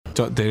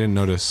They didn't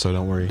notice, so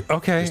don't worry.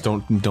 Okay. Just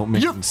don't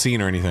make a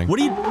scene or anything. What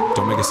are you...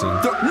 Don't make a scene.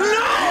 No!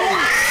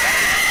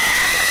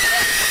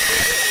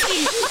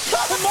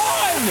 Come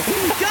on!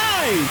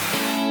 Guys!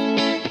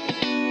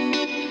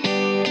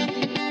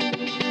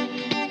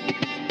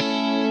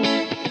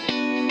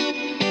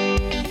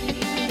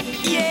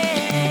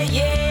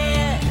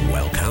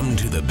 Welcome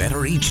to the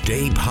Better Each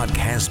Day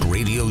podcast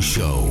radio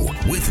show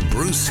with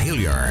Bruce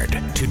Hilliard.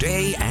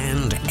 Today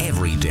and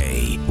every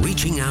day,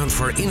 reaching out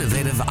for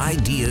innovative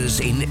ideas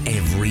in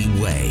every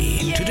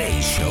way.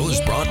 Today's show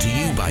is brought to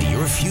you by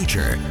Your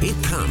Future.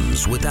 It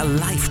comes with a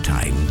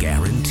lifetime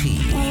guarantee.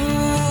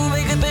 Ooh,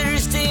 make it better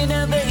stay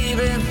now,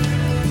 baby.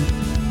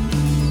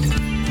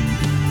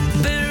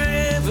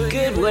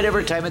 Good,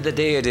 whatever time of the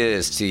day it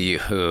is to you.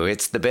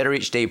 It's the Better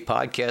Each Day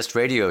podcast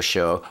radio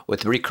show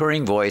with the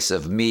recurring voice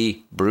of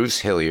me, Bruce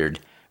Hilliard,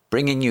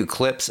 bringing you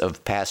clips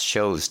of past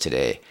shows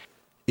today.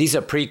 These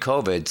are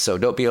pre-COVID, so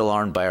don't be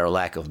alarmed by our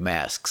lack of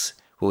masks.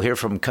 We'll hear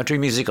from country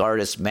music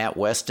artists Matt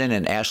Weston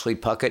and Ashley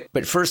Puckett.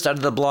 But first, out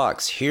of the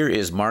blocks, here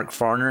is Mark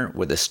Farner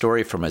with a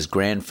story from his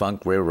Grand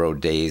Funk Railroad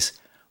days.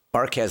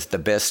 Mark has the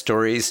best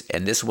stories,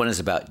 and this one is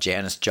about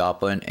Janis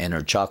Joplin and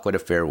her chocolate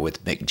affair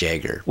with Mick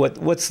Jagger.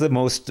 What's the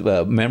most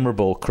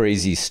memorable,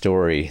 crazy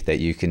story that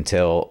you can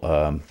tell?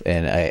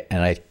 And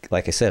I,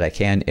 like I said, I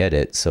can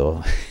edit,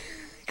 so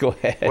go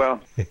ahead. Well,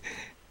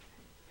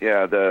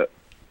 yeah,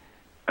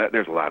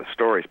 there's a lot of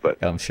stories,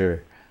 but I'm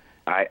sure.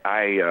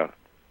 I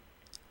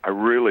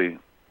really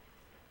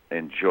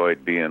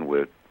enjoyed being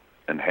with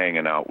and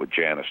hanging out with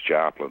Janis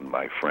Joplin,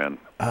 my friend.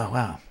 Oh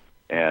wow!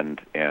 And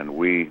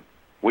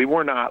we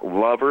were not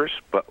lovers,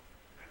 but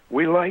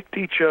we liked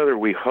each other.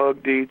 We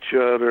hugged each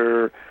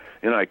other,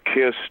 and I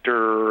kissed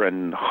her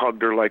and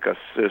hugged her like a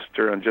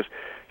sister.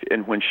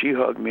 And when she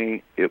hugged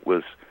me, it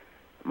was,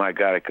 my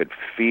God, I could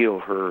feel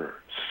her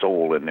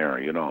soul in there.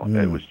 You know,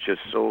 It was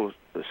just so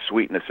the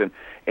sweetness,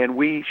 and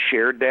we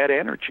shared that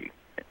energy.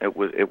 It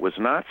was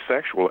not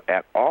sexual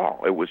at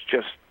all. It was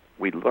just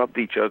we loved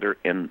each other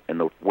in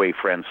the way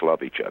friends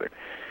love each other,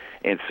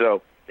 and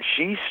so.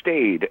 She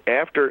stayed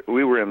after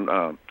we were in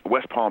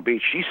West Palm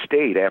Beach. She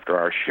stayed after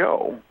our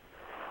show,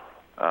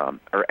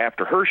 or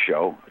after her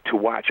show, to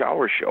watch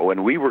our show,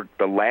 and we were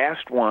the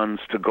last ones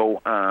to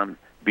go on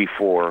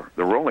before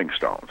the Rolling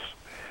Stones.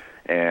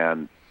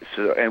 And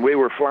we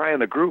were flying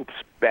the groups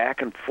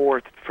back and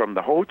forth from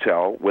the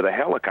hotel with a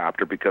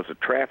helicopter because the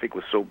traffic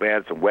was so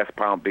bad. It's in West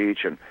Palm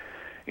Beach, and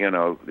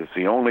it's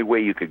the only way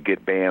you could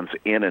get bands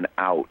in and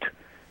out.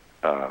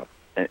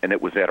 And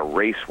it was at a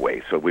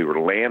raceway, so we were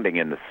landing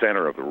in the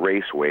center of the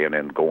raceway and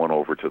then going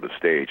over to the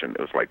stage, and it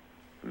was like,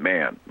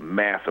 man,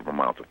 massive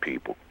amounts of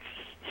people,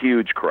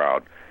 huge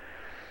crowd.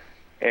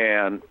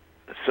 And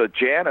so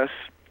Janis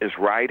is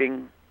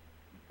riding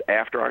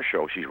after our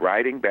show. She's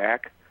riding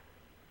back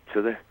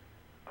to the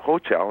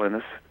hotel in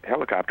this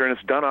helicopter, and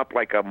it's done up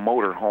like a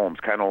motor home.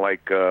 It's kind of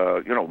like,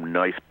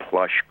 nice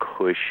plush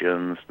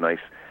cushions, nice...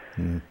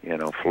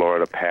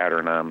 Florida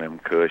pattern on them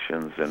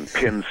cushions and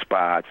pin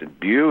spots and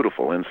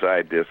beautiful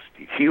inside this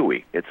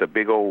Huey. It's a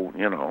big old,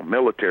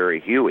 military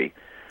Huey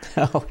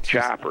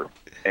chopper.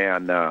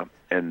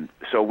 And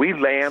so we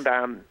land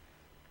on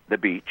the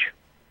beach,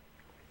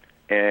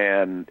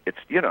 and it's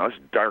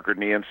darker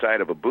than the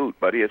inside of a boot,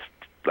 buddy. It's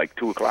like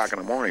 2 o'clock in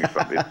the morning or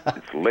something.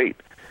 It's late.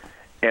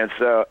 And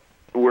so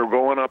we're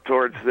going up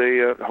towards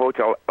the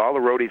hotel. All the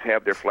roadies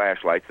have their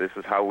flashlights. This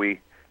is how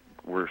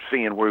we're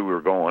seeing where we were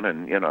going,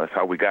 and that's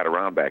how we got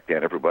around back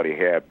then. Everybody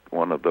had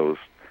one of those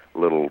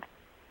little,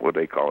 what do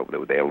they call it,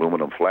 the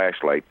aluminum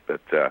flashlight.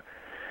 But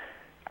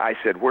I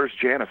said, "Where's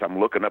Janis?" I'm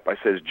looking up. I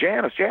says,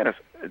 "Janis,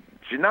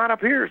 she's not up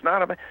here. It's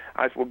not up."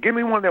 I said, "Well, give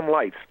me one of them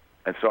lights."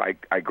 And so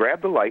I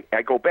grab the light.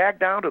 I go back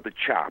down to the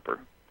chopper,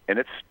 and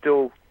it's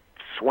still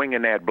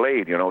swinging that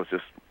blade. It's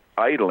just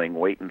idling,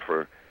 waiting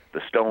for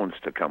the Stones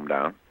to come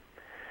down.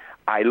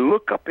 I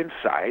look up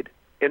inside,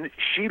 and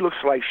she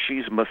looks like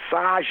she's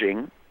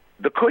massaging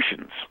the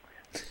cushions.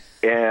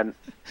 And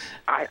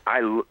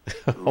I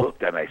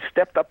looked, and I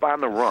stepped up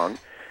on the rung,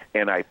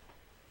 and I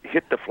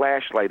hit the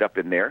flashlight up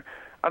in there,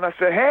 and I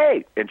said,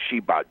 "Hey!" And she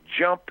about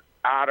jumped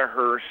out of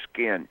her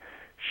skin.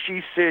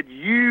 She said,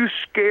 "You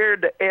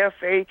scared the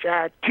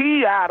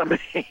S-H-I-T out of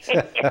me."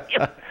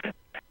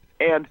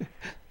 and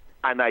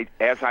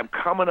as I'm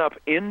coming up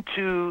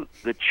into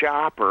the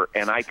chopper,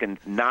 and I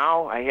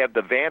have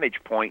the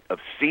vantage point of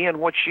seeing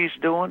what she's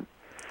doing.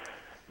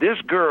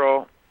 This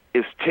girl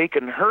is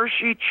taking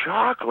Hershey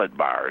chocolate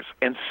bars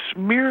and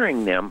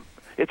smearing them.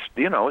 It's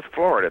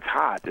Florida, it's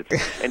hot,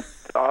 and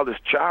all this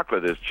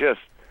chocolate is just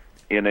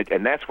in it,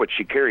 and that's what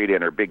she carried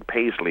in her big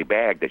paisley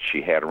bag that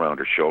she had around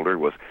her shoulder.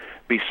 Was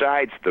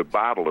besides the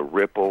bottle of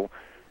Ripple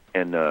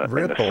and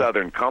the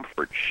Southern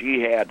Comfort,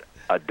 she had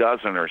a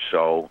dozen or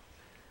so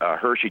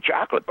Hershey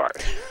chocolate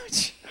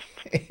bars.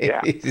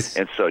 Yeah,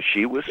 and so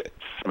she was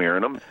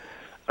smearing them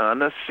on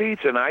the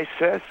seats, and I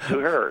says to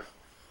her,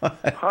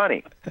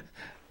 "Honey,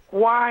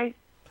 why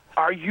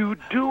are you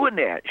doing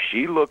that?"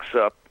 She looks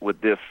up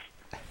with this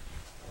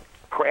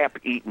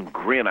crap-eating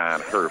grin on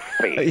her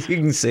face. You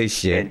can say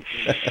shit.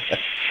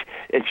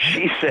 And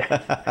she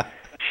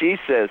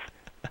says,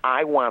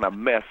 I want to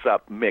mess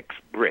up Mick's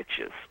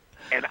britches.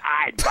 And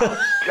I about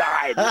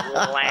died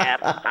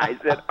laughing. I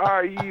said,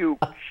 are you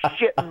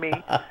shitting me?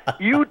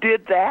 You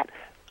did that?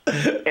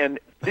 And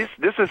this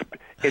is,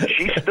 and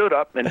she stood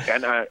up and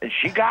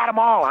she got them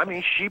all. I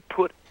mean, she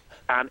put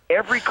on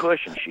every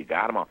cushion, she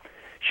got them all.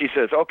 She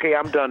says, okay,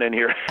 I'm done in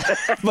here.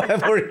 My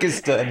work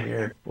is done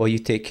here. Well, you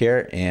take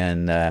care,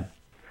 and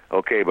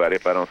okay, buddy.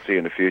 If I don't see you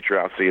in the future,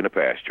 I'll see you in the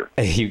pasture.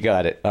 you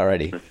got it.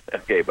 Alrighty.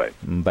 Okay, bye.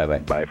 Bye-bye.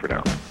 Bye for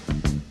now.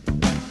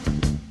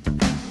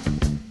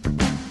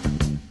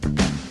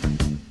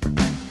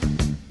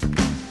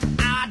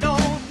 I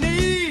don't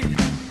need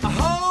a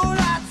whole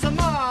lot of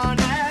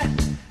money.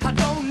 I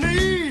don't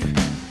need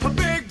a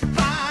big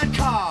fine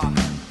car.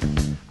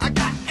 I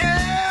got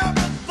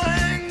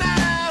everything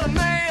that a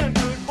man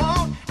could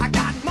want. I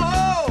got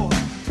more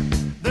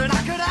than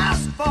I could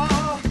ask for.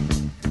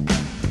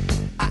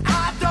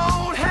 I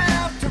don't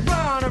have to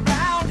run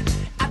around.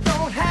 I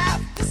don't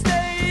have to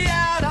stay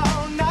out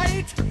all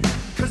night.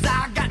 'Cause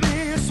I got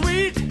me a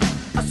sweet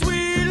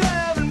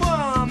loving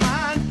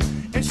woman.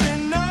 And she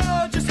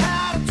knows just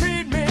how to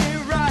treat me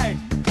right.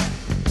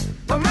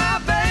 But my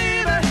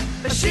baby,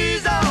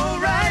 she's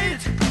alright.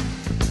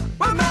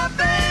 But my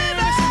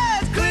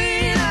baby's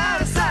clean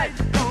out of sight.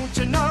 Don't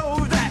you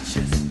know that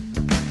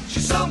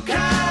she's some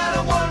kind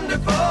of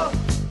wonderful.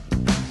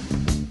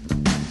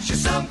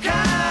 She's some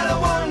kind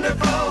of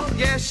wonderful.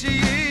 Yes, she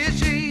is.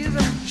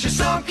 She's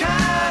some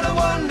kind of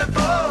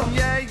wonderful.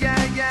 Yeah,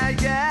 yeah, yeah,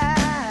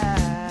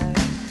 yeah.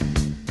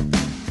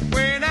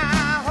 When I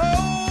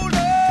hold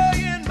her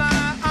in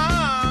my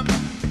arms,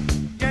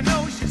 you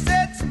know she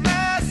sets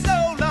my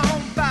soul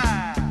on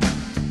fire.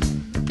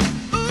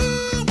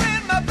 Ooh,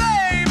 when my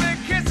baby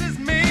kisses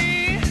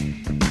me,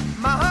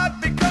 my heart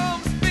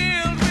becomes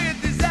filled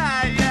with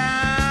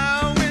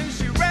desire. When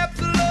she wraps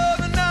her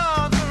loving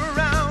arms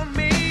around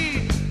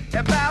me,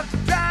 about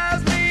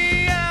drives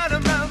me out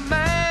of my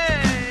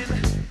mind.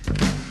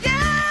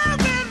 Yeah,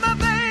 when my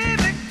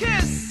baby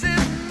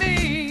kisses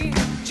me,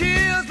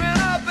 chills run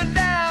up and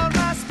down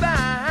my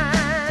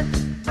spine.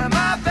 And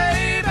my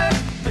baby,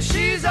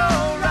 she's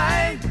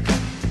alright.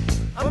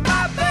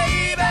 My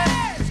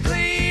baby's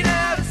clean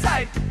out of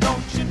sight.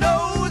 Don't you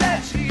know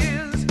that she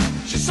is?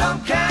 She's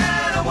some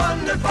kind of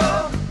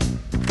wonderful.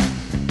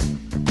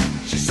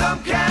 She's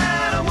some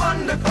kind of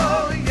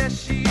wonderful. Yes,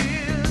 she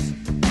is.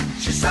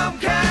 She's some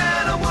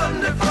kind of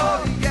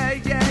wonderful. Yeah,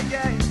 yeah,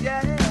 yeah,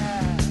 yeah.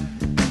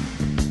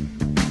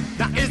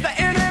 Now, is there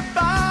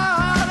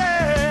anybody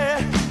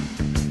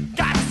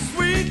got a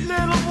sweet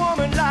little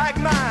woman like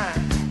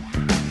mine?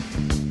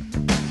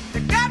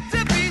 There got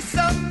to be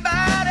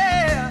somebody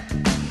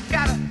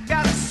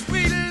got a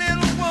sweet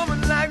little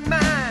woman like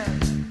mine.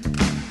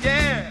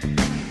 Yeah.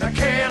 Now,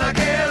 can I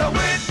get a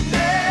witness?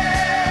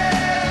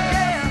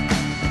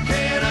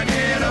 Can I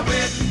get a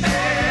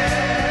witness?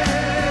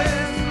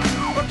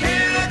 Well,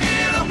 can I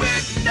get a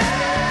witness?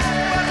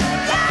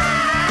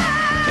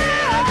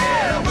 Can I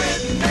get a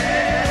witness?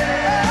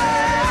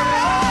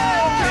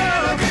 Can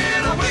I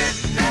get a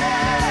witness?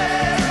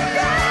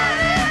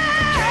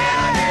 Can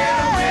I get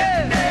a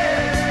witness?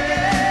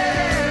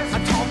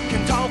 I'm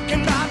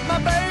talking about my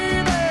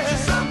baby.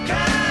 She's some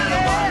kind of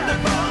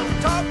wonderful.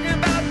 Talking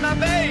about my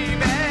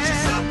baby.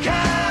 She's some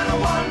kind of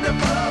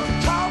wonderful.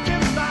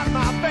 Talking about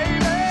my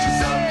baby. She's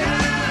some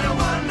kind of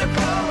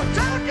wonderful.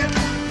 Talking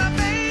about my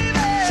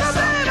baby. She's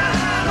some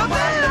kind of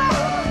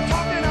wonderful.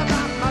 Talking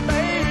about my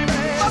baby.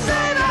 She's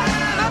some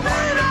kind of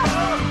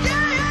wonderful.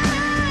 Yeah,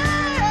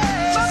 yeah.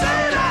 She's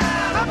some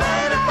kind of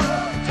wonderful.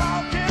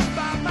 Talking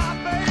about my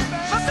baby.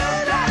 She's some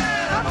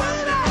kind of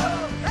wonderful.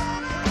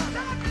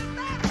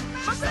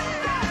 She's some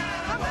kind of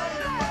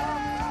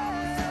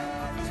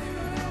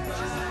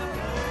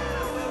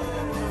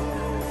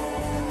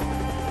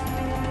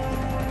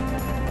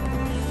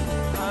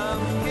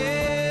I'm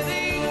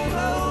getting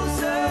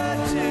closer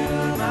to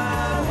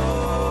my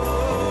home.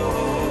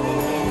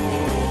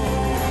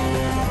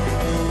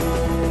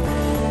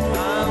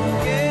 I'm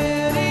getting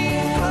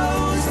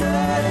closer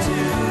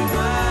to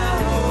my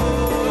home.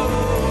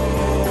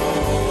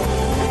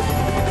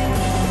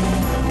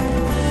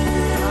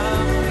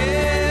 I'm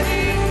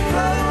getting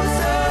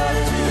closer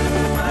to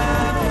my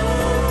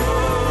home.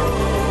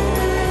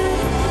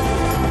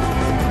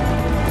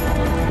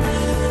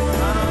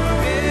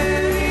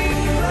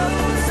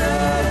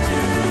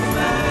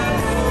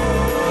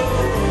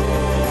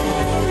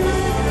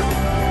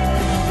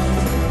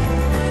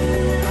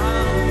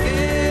 I'm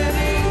getting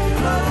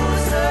closer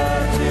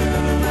to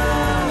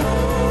my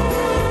home. I'm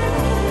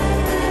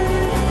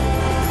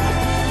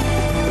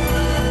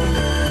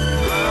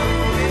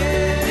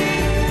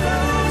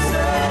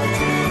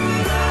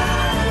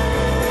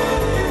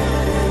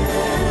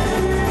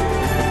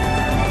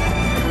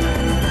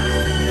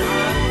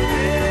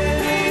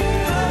getting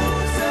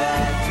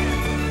closer to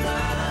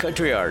my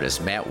Country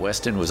artist Matt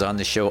Weston was on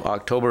the show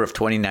October of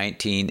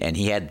 2019, and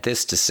he had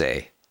this to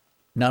say.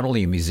 Not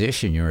only a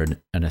musician, you're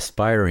an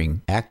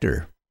aspiring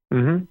actor.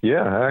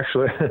 Yeah,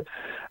 actually,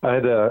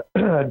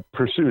 I'd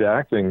pursued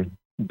acting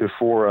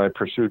before I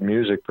pursued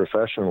music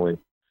professionally.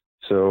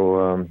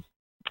 So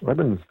I've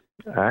been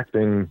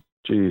acting,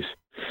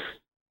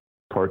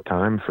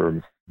 part-time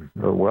for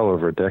well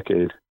over a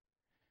decade.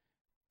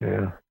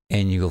 Yeah.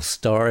 And you'll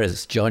star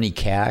as Johnny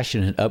Cash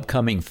in an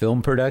upcoming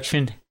film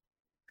production?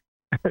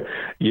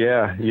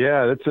 Yeah,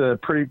 that's a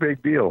pretty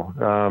big deal.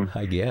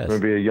 I guess.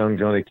 Going to be a young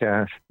Johnny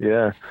Cash.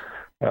 Yeah.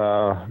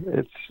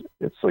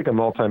 It's like a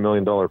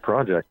multi-million-dollar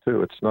project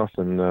too. It's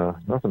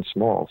nothing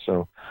small.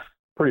 So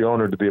pretty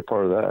honored to be a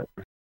part of that.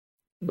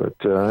 But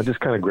I just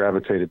kind of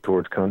gravitated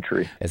towards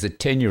country. As a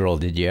 10-year-old,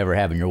 did you ever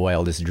have in your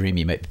wildest dream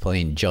you might be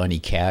playing Johnny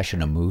Cash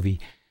in a movie?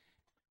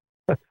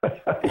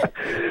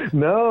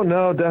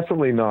 No,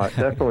 definitely not.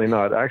 Definitely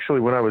not.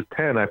 Actually, when I was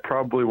 10, I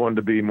probably wanted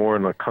to be more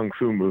in a kung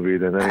fu movie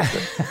than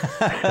anything.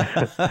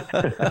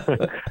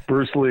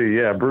 Bruce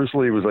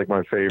Lee was like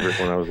my favorite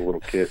when I was a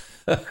little kid.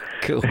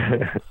 Cool.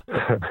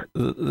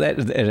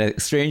 That, in a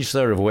strange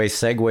sort of way,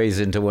 segues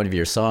into one of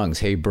your songs,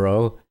 Hey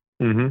Bro.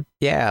 Mm-hmm.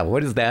 Yeah,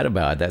 what is that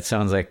about? That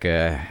sounds like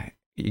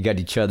you got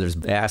each other's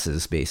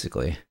asses,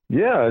 basically.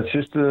 Yeah, it's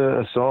just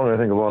a song I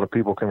think a lot of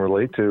people can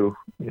relate to.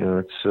 You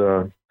know,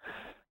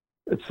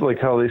 it's like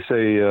how they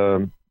say,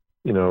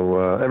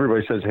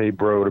 everybody says, hey,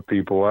 bro, to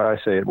people. I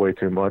say it way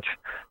too much.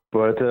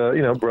 But,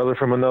 brother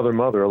from another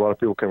mother, a lot of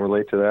people can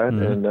relate to that.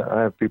 Mm-hmm. And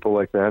I have people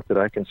like that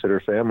I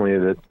consider family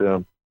that,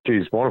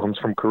 one of them's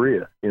from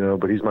Korea,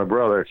 but he's my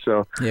brother.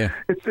 So yeah,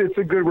 it's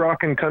a good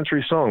rock and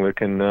country song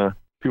that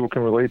people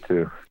can relate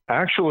to.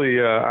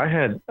 Actually, I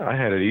had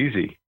it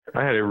easy.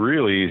 I had it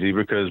really easy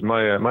because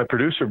my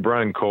producer,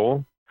 Brian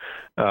Cole,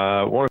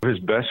 one of his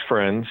best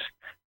friends,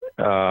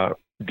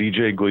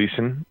 DJ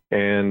Gleason,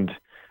 and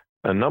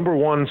a number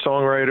one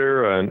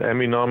songwriter, an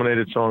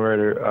Emmy-nominated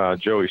songwriter,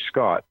 Joey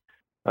Scott.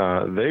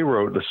 They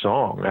wrote the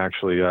song,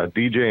 actually.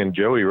 DJ and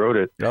Joey wrote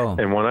it. Oh.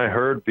 And when I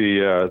heard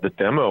the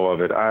demo of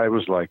it, I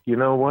was like, you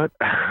know what?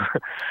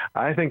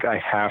 I think I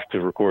have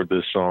to record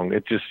this song.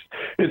 It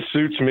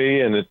suits me,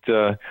 and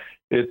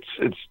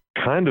it's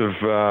kind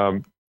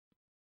of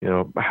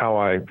how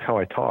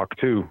I talk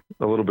too,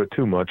 a little bit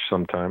too much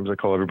sometimes. I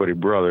call everybody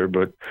brother,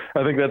 but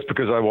I think that's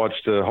because I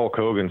watched Hulk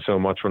Hogan so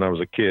much when I was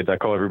a kid. I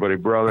call everybody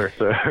brother.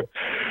 So,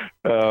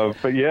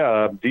 but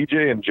yeah,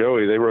 DJ and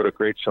Joey, they wrote a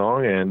great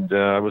song, and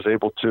I was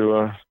able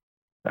to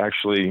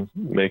actually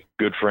make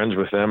good friends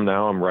with them.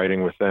 Now I'm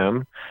writing with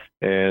them,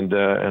 and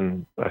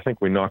I think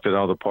we knocked it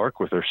out of the park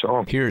with their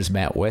song. Here's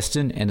Matt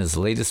Weston and his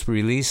latest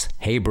release,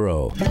 Hey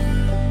Bro.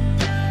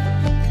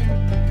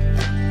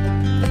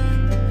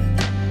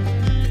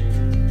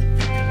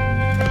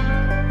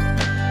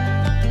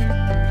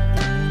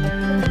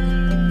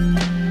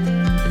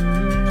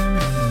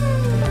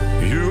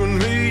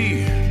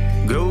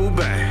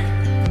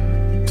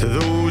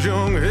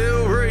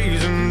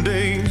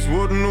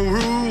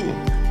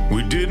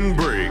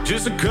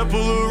 Just a couple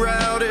of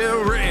rowdy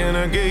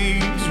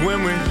renegades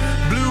when we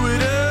blew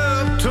it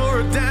up,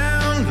 tore it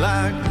down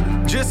like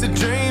Jesse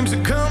James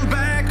had come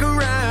back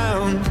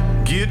around.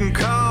 Getting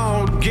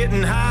caught,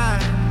 getting high.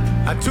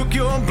 I took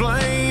your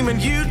blame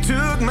and you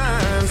took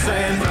mine,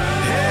 saying,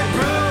 hey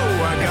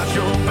bro, I got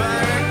your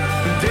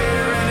back.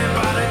 Dare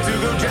anybody to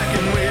go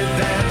jacking with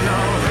that? No,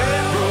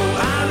 hey bro,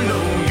 I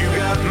know you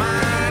got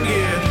mine,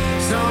 yeah.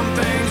 Some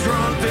things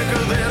run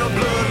thicker than a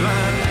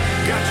bloodline.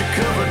 Got you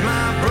covered,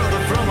 my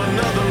brother, from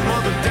another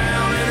mother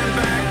down in a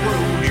back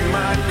road. You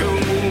might go,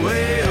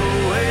 hey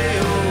oh, hey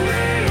oh,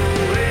 hey oh,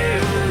 hey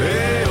oh,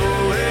 hey oh,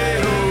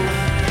 hey oh.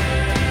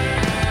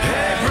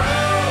 Hey bro,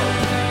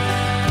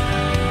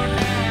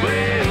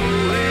 hey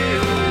oh,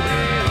 hey oh,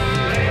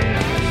 hey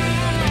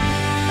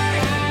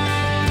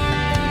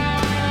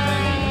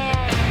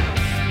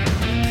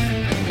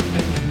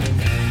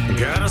oh.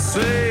 Gotta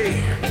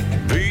say,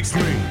 beats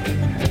me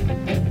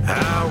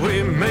how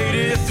we made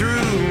it through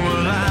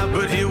alive,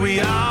 but here we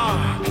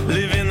are,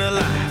 living the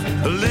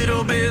life a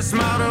little bit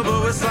smarter,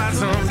 but we slide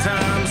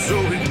sometimes. So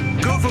we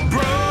go for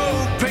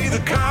broke, pay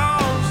the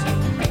cost.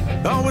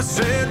 Always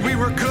said we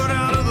were cut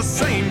out of the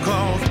same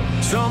cloth.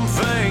 Some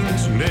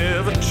things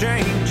never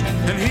change,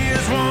 and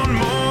here's one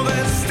more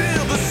that's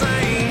still the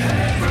same.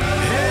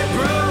 Hey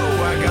bro,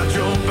 I got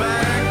your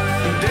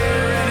back.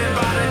 Dare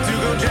anybody to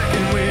go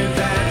jacking with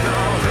that? No,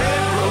 hey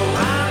bro,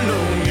 I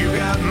know you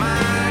got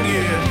mine,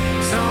 yeah.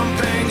 Some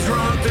things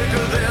run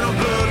thicker than a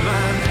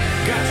bloodline.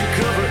 Got you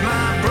covered,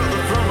 my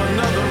brother, from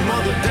another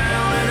mother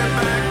down in a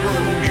back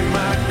road. You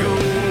might go,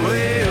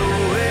 hey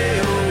oh,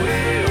 hey oh,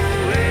 hey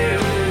oh, hey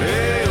oh,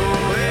 hey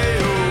oh, hey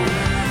oh.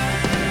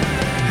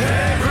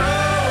 Hey bro.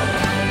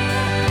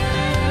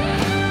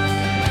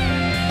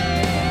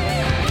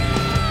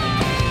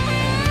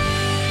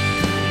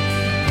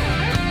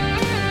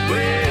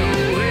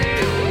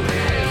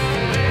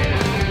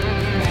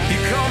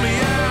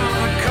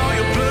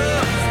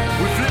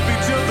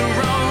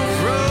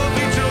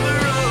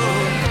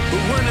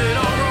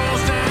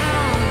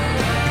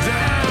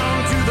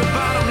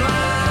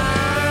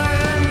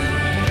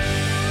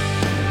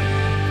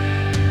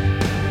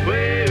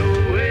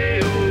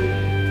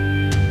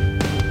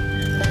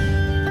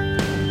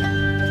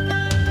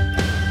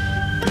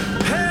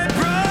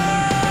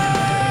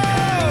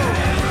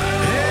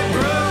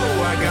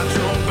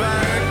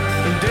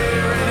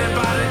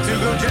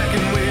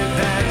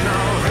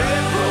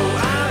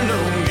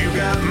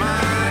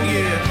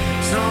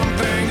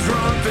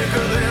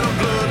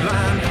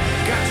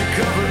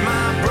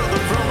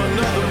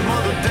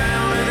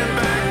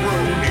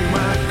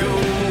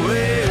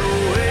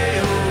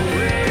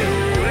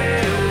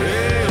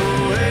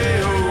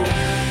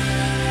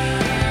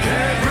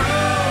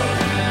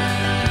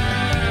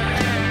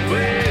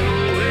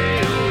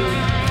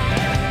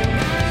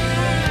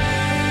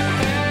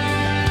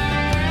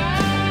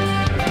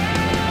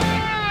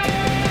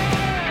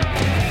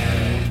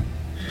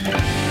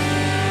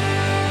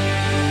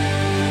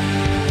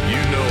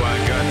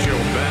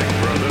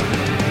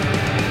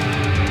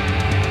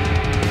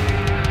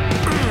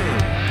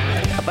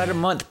 About a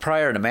month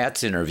prior to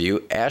Matt's interview,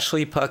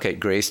 Ashley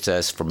Puckett graced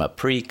us from a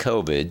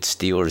pre-COVID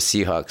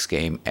Steelers-Seahawks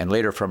game and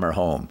later from her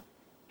home.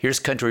 Here's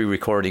country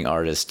recording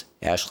artist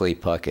Ashley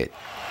Puckett.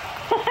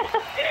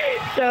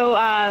 So,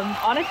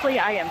 honestly,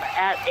 I am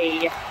at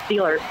a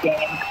Steelers game.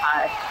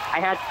 I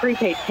had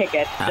prepaid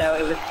tickets, so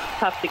it was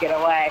tough to get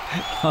away.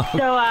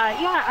 So,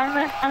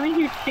 yeah, I'm a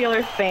huge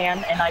Steelers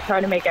fan, and I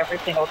try to make every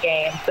single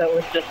game, so it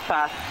was just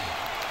tough.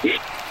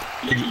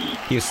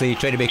 So you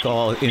try to make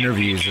all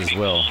interviews as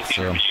well.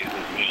 So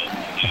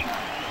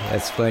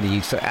that's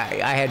funny. So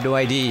I had no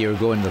idea you were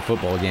going to the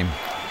football game,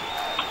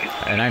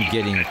 and I'm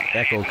getting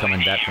echo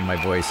coming back from my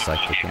voice. I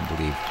can't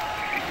believe.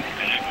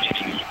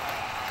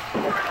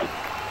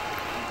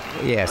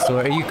 Yeah. So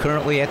are you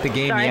currently at the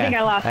game? Sorry, yeah. I think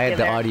I lost you had the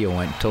there. audio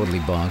went totally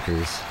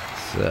bonkers.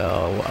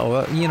 So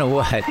well, you know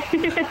what?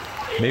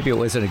 Maybe it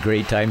wasn't a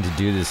great time to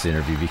do this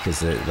interview because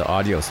the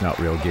audio's not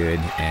real good,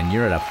 and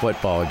you're at a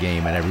football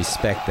game, and I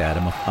respect that.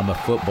 I'm a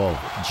football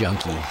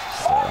junkie.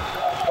 So.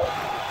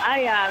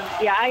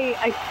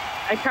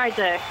 I tried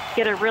to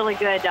get a really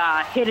good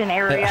hidden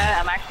area.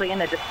 I'm actually in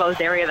the disclosed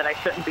area that I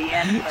shouldn't be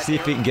in. See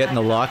if you can get in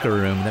the locker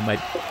room. That might.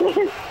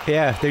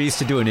 Yeah, they're used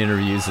to doing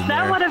interviews in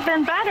That there. would have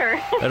been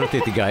better. I don't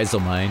think the guys will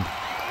mind.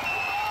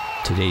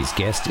 Today's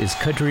guest is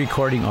country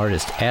recording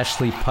artist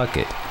Ashley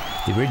Puckett.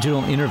 The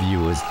original interview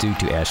was due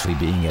to Ashley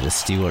being at a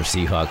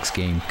Steelers-Seahawks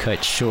game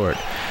cut short.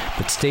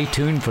 But stay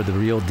tuned for the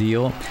real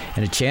deal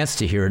and a chance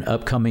to hear an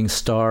upcoming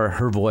star,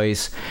 her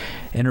voice,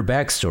 and her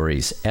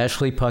backstories.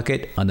 Ashley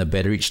Puckett on the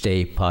Better Each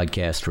Day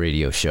podcast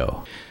radio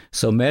show.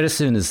 So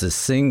Medicine is the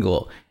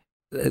single.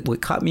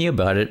 What caught me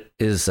about it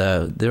is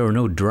there are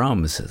no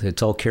drums.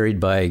 It's all carried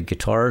by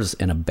guitars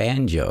and a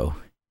banjo.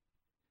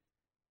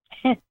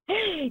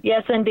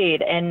 Yes,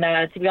 indeed. And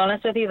to be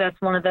honest with you,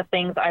 that's one of the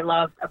things I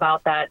love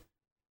about that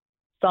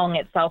song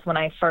itself when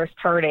I first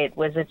heard it,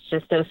 was it's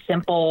just so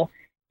simple,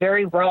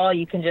 very raw.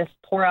 You can just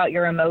pour out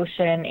your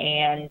emotion,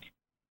 and,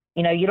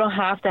 you know, you don't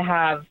have to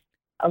have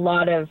a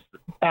lot of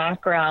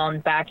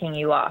background backing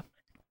you up.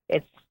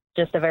 It's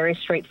just a very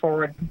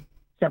straightforward,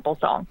 simple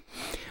song.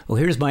 Well,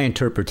 here's my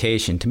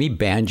interpretation. To me,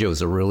 banjo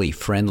is a really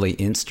friendly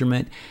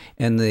instrument,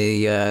 and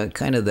the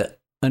kind of the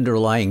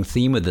underlying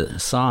theme of the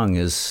song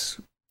is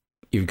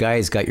your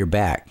guy's got your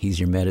back. He's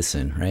your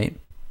medicine, right?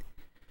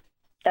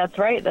 That's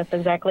right. That's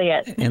exactly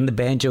it. And the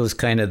banjo is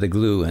kind of the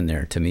glue in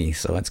there to me,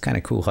 so it's kind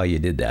of cool how you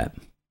did that.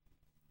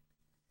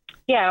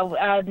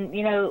 Yeah,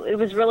 you know, it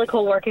was really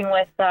cool working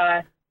with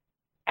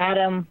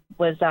Adam.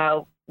 Was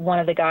one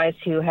of the guys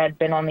who had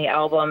been on the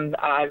album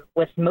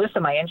with most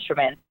of my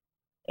instruments,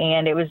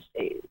 and it was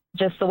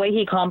just the way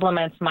he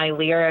complements my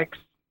lyrics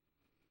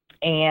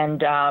and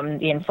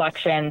the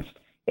inflections.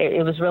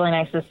 It was really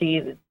nice to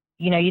see.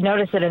 You know, you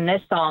notice it in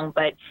this song,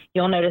 but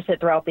you'll notice it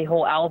throughout the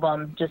whole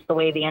album, just the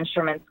way the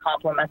instruments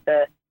complement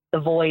the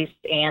voice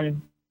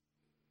and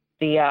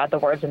the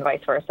words and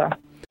vice versa.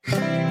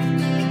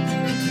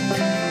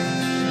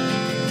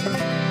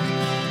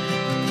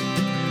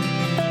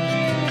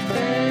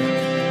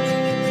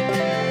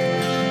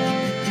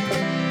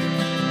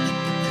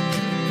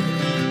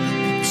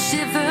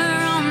 Shiver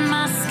on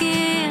my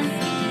skin,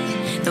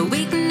 the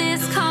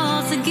weakness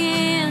calls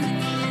again.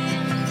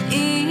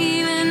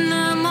 Even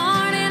the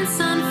morning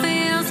sun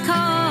feels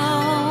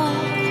cold.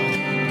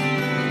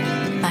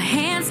 My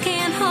hands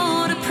can't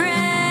hold a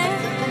prayer.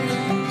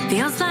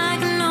 Feels like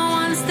no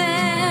one's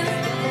there,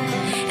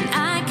 and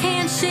I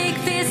can't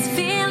shake this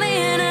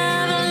feeling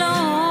of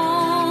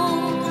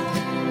alone.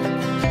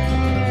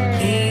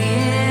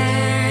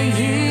 Here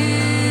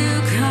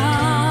you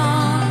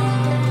come.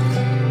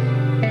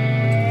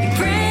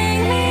 Bring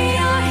me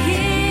your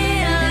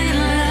healing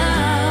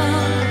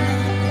love,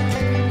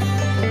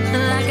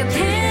 like a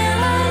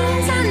pillow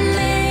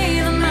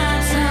underneath my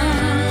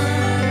tongue.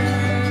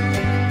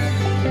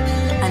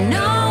 I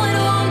know it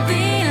won't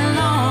be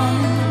long.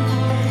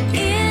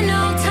 In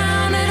no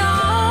time at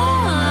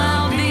all,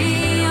 I'll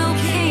be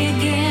okay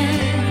again.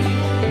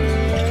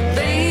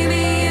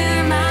 Baby,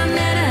 you're my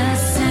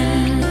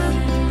medicine.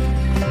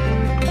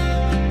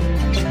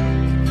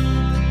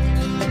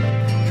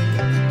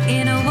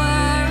 In a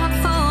world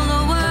full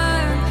of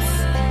words,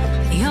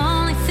 the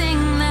only thing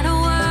that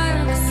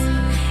works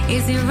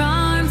is your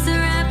arms are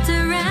wrapped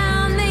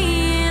around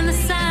me in the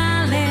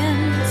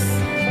silence.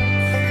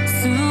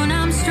 Soon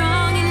I'm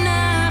strong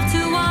enough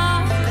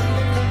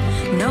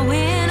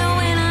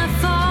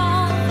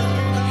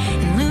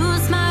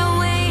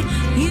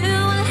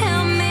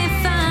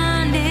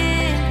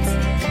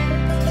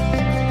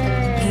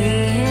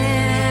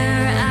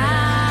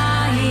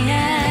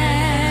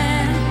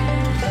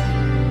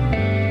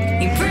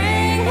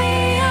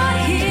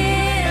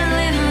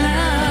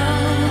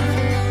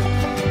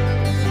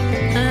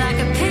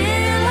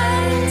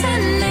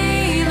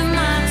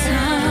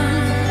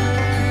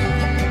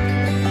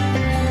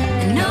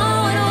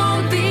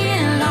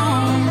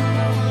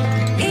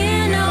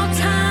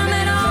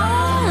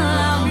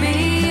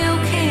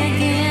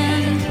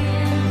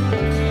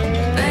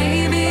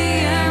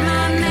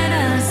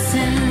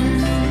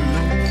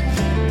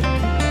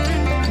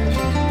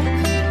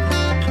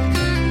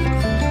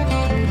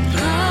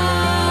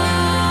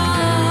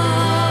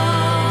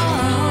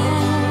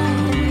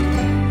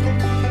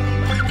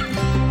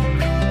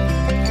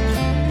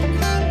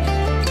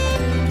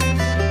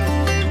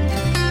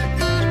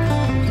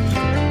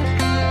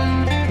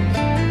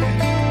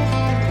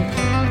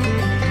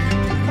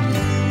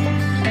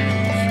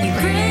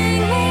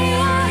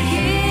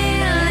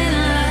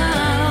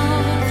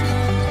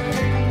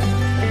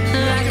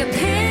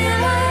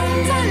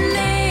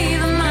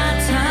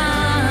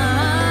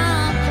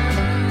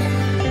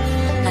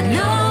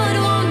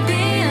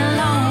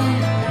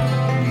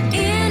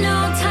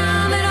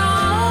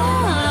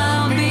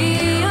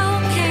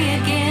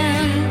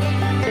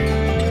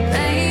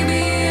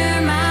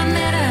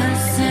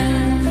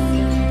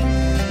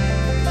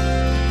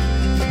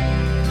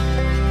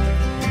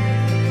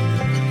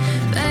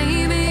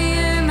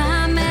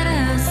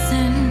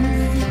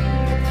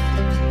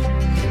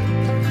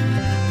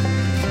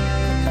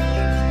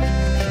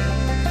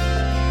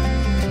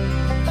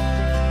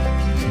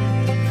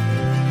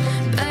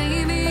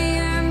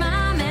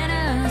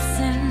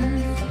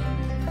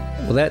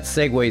Well, that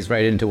segues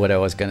right into what I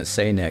was going to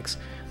say next.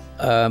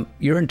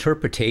 Your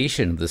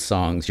interpretation of the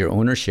songs, your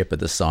ownership of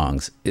the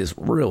songs is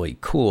really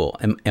cool.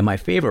 And my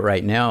favorite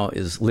right now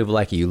is Live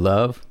Like You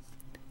Love.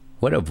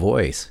 What a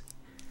voice.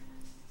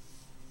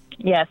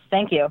 Yes,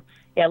 thank you.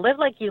 Yeah, Live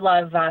Like You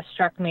Love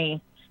struck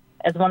me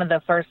as one of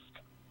the first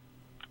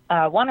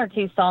one or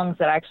two songs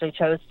that I actually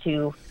chose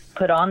to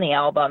put on the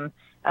album,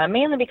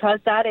 mainly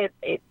because that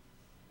it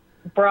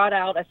brought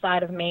out a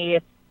side of me.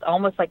 It's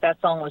almost like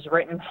that song was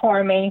written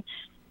for me.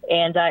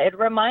 And it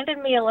reminded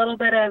me a little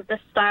bit of the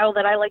style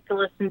that I like to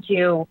listen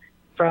to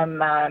from,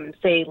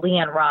 say,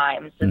 Leanne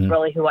Rimes is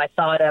really who I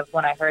thought of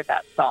when I heard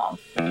that song.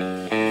 I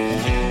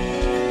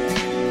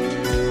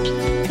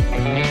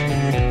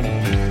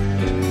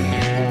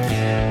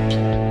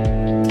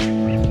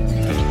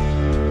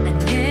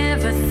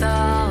never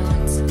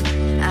thought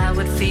I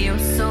would feel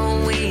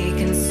so weak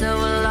and so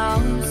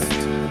lost.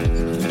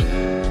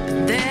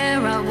 But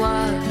there I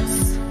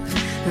was,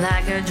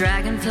 like a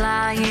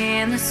dragonfly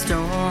in the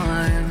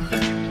storm.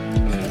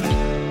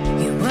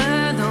 You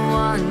were the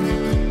one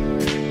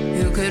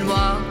who could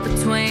walk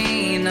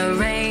between the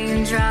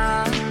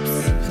raindrops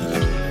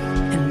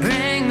and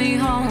bring me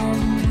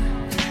home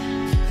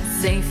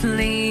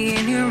safely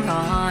in your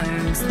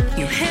arms.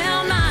 You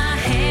held my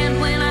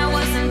hand when I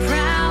wasn't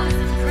proud,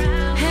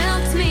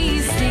 helped me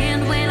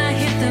stand when I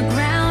hit the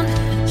ground,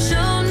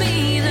 showed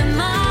me that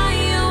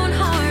my own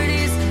heart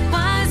is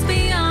wise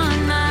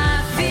beyond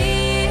my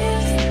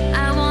fears.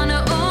 I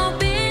wanna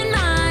open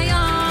my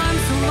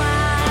arms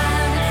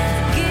wide,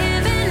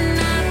 giving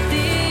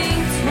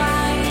nothing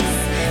twice,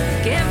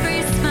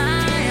 every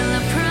smile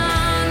I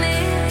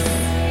promise,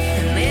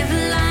 and live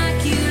like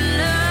you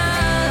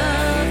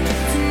love,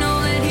 to know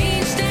that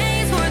each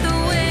day's worth the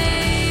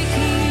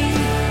waking,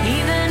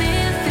 even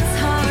if it's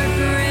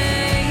heartbreaking.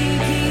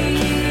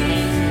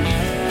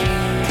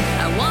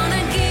 I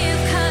wanna give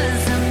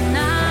 'cause I'm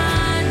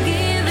not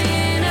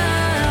giving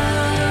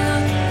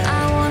up.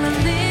 I wanna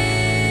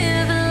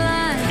live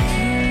like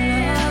you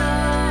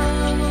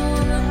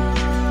love.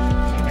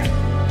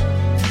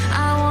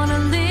 I wanna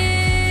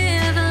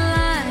live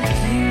like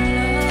you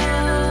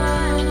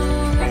love.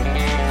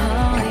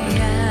 Oh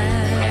yeah.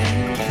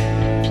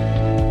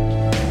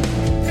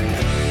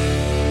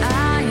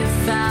 I have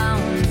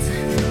found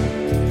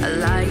a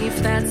life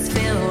that's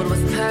filled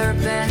with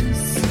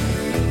purpose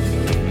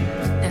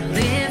and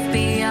live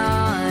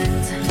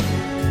beyond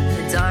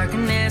the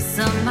darkness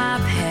of my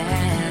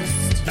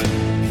past.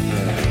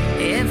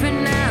 Every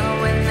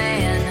now and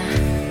then,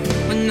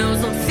 when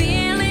those old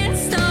feelings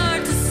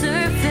start to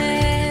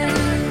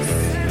surface,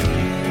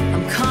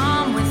 I'm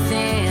calm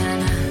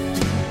within.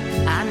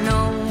 I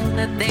know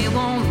that they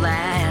won't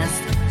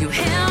last. You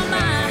held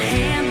my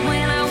hand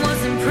when I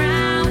wasn't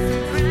proud,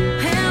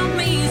 held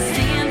me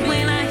stand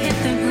when I hit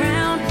the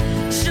ground,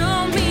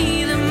 showed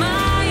me that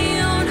my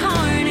own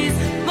heart is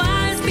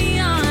wise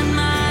beyond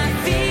my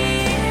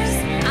fears.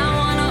 I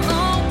wanna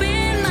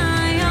open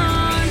my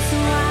arms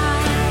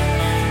wide,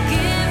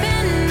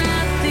 giving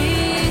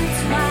nothing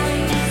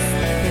twice,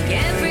 like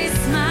every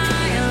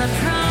smile I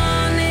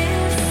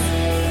promise,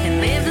 and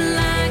live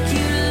like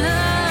you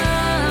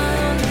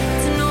love,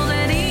 to know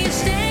that each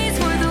day's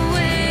worth the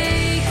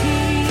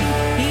waking,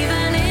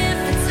 even if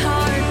it's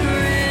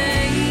heartbreaking.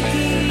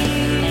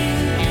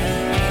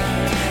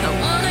 I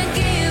wanna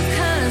give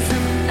 'cause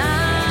I'm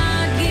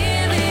not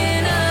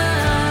giving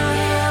up.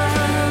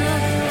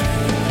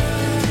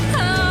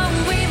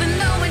 Oh, even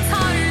though it's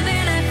harder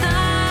than I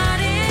thought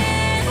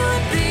it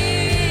would be,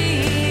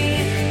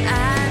 I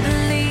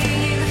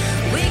believe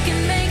we can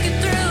make it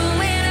through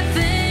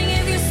anything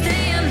if you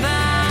stand by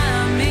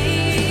me.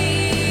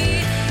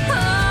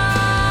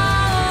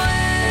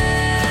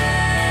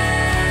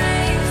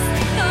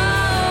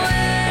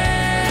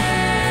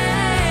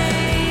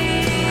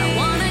 I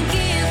wanna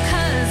give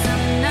 'cause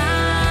I'm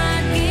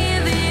not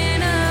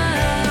giving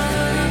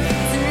up,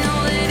 to know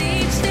that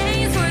each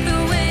day's worth the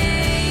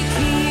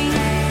waking,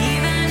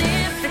 even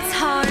if it's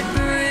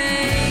heartbreaking.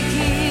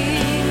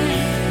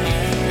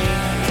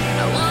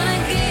 I wanna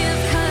give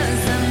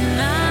 'cause I'm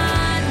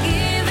not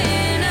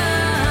giving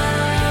up.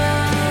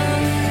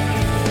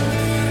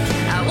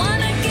 I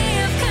wanna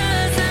give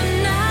 'cause I'm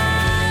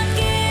not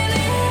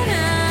giving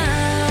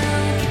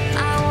up.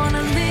 I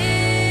wanna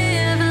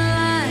live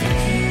like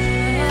you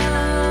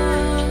love.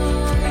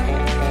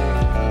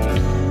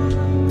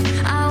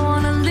 I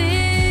wanna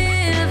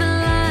live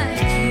like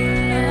you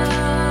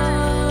love.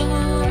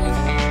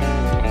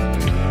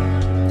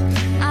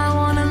 I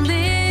wanna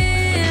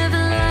live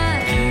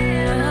like you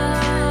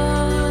love.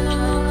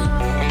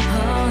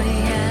 Oh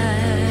yeah.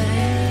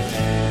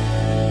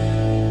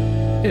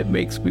 It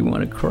makes me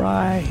want to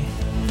cry.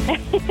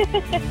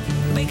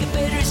 Make it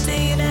better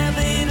staying out,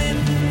 baby.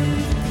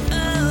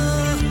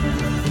 Oh,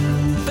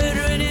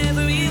 better in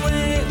every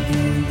way.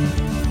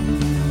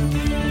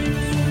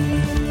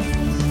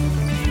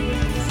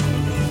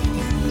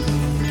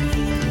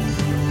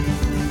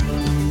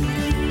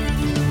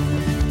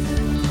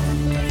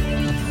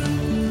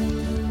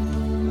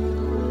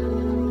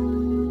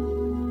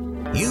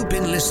 You've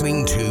been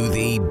listening to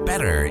the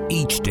Better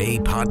Each Day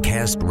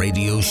podcast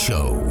radio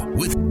show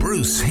with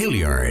Bruce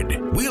Hilliard.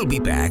 We'll be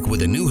back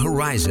with a new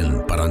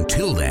horizon, but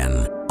until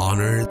then,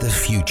 honor the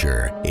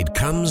future. It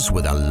comes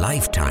with a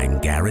lifetime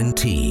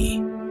guarantee.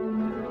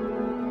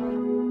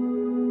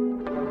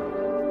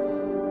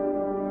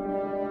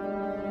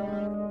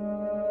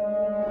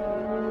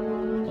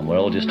 And we're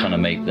all just trying to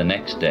make the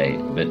next day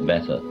a bit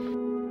better.